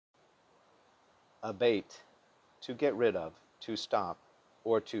Abate, to get rid of, to stop,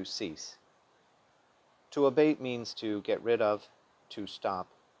 or to cease. To abate means to get rid of, to stop,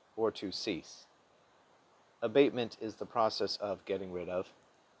 or to cease. Abatement is the process of getting rid of,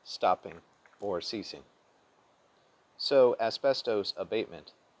 stopping, or ceasing. So, asbestos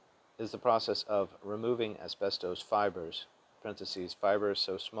abatement is the process of removing asbestos fibers, fibers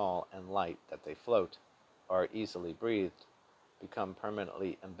so small and light that they float, are easily breathed, become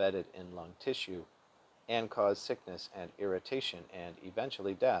permanently embedded in lung tissue, and cause sickness and irritation and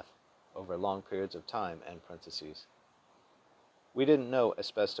eventually death over long periods of time, We didn't know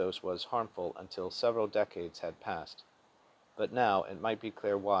asbestos was harmful until several decades had passed, but now it might be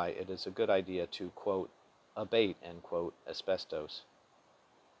clear why it is a good idea to, quote, abate, end quote, asbestos.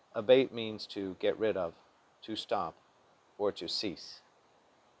 Abate means to get rid of, to stop, or to cease.